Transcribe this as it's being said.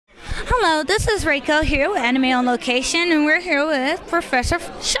Hello, this is Reiko here with Anime on Location, and we're here with Professor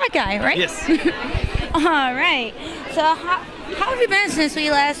Shyguy, right? Yes. All right. So how have you been since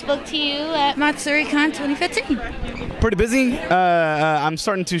we last spoke to you at MatsuruCon 2015? Pretty busy. I'm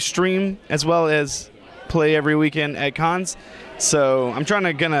starting to stream as well as play every weekend at cons. So I'm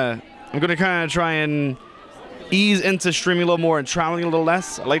gonna kind of try and ease into streaming a little more and traveling a little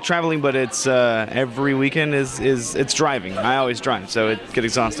less. I like traveling, but it's every weekend it's driving. I always drive, so it gets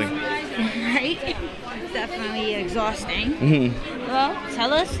exhausting. Right. Definitely exhausting. Mm-hmm. Well,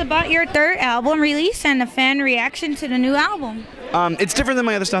 tell us about your third album release and the fan reaction to the new album. It's different than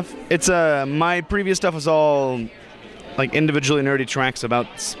my other stuff. It's my previous stuff was all like individually nerdy tracks about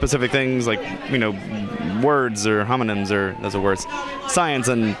specific things, like words or homonyms or those are words, science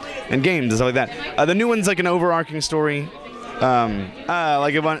and games and stuff like that. The new one's like an overarching story, it's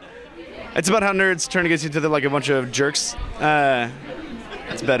about how nerds turn against each other like a bunch of jerks.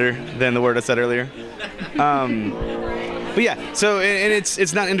 It's better than the word I said earlier. But yeah, so and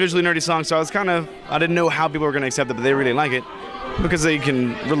it's not individually nerdy songs, so I didn't know how people were gonna accept it, but they really like it. Because they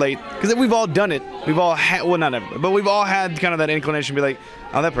can relate. Because we've all done it. We've all had, well, not everybody, but we've all had kind of that inclination to be like,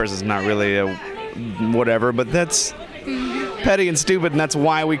 oh, that person's not really a whatever, but that's petty and stupid, and that's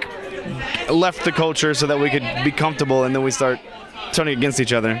why we left the culture so that we could be comfortable, and then we start turning against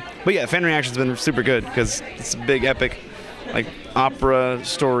each other. But yeah, fan reaction's been super good because it's a big, epic, like opera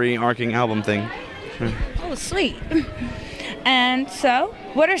story arcing album thing. Oh, sweet. And so,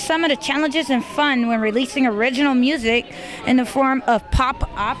 what are some of the challenges and fun when releasing original music in the form of pop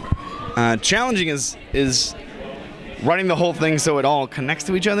opera? Challenging is writing the whole thing so it all connects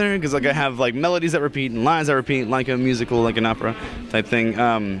to each other, because like I have like melodies that repeat and lines that repeat like a musical, like an opera type thing.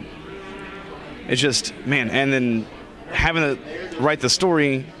 It's just, man, and then having to write the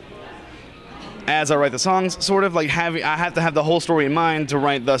story as I write the songs, sort of like I have to have the whole story in mind to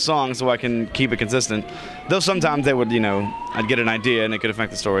write the song so I can keep it consistent. Though sometimes they would, I'd get an idea and it could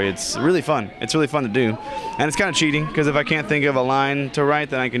affect the story. It's really fun. It's really fun to do. And it's kind of cheating, because if I can't think of a line to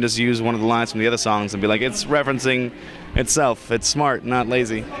write, then I can just use one of the lines from the other songs and be like, it's referencing itself. It's smart, not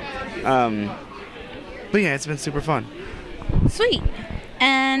lazy. But yeah, it's been super fun. Sweet.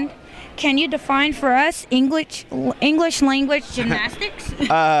 And can you define for us English language gymnastics?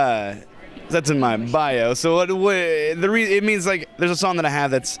 That's in my bio. So it means like there's a song that I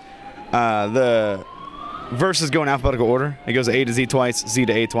have that's the verses go in alphabetical order. It goes A to Z twice, Z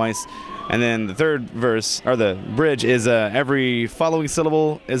to A twice, and then the third verse or the bridge is every following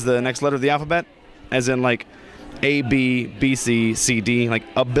syllable is the next letter of the alphabet, as in like A, B, B, C, C, D. Like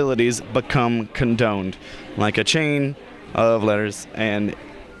abilities become condoned, like a chain of letters, and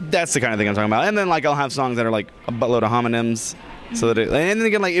that's the kind of thing I'm talking about. And then like I'll have songs that are like a buttload of homonyms, so that and then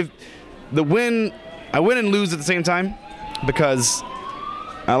again like if I win and lose at the same time, because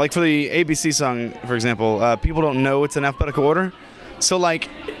like for the ABC song, for example, people don't know it's in alphabetical order. So like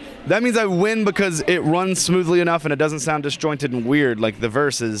that means I win because it runs smoothly enough and it doesn't sound disjointed and weird like the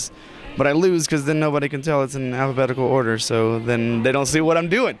verses. But I lose because then nobody can tell it's in alphabetical order, so then they don't see what I'm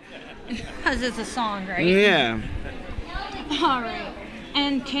doing. Because it's a song, right? Yeah. All right.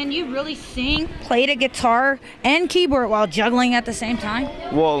 And can you really sing, play the guitar, and keyboard while juggling at the same time?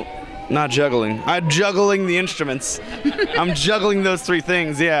 Well, not juggling. I'm juggling the instruments. I'm juggling those three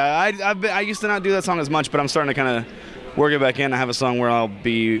things. Yeah, I used to not do that song as much, but I'm starting to kind of work it back in. I have a song where I'll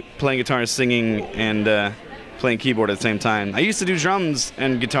be playing guitar, singing, and playing keyboard at the same time. I used to do drums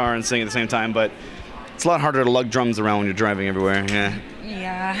and guitar and sing at the same time, but it's a lot harder to lug drums around when you're driving everywhere. Yeah.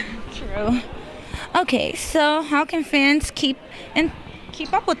 Yeah, true. Okay, so how can fans keep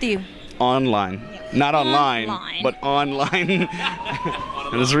up with you? Online. Not online, but online.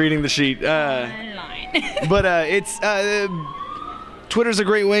 I was reading the sheet. Online. But it's Twitter's a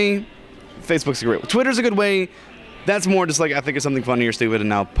great way. Facebook's a great way. Twitter's a good way. That's more just like I think it's something funny or stupid,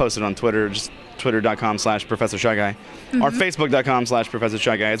 and I'll post it on Twitter. Just twitter.com/Professor Shyguy, or facebook.com/Professor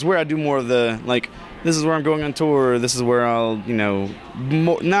Shyguy. It's where I do more of the like. This is where I'm going on tour. This is where I'll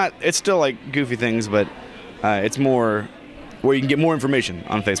not. It's still like goofy things, but it's more where you can get more information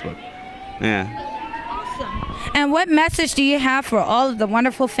on Facebook. Yeah. Awesome. And what message do you have for all of the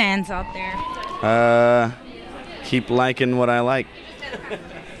wonderful fans out there? Keep liking what I like,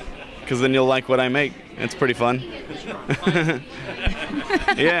 because then you'll like what I make. It's pretty fun.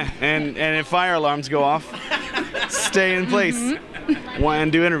 Yeah, and if fire alarms go off, stay in place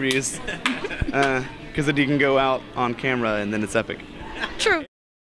and do interviews, because then you can go out on camera and then it's epic.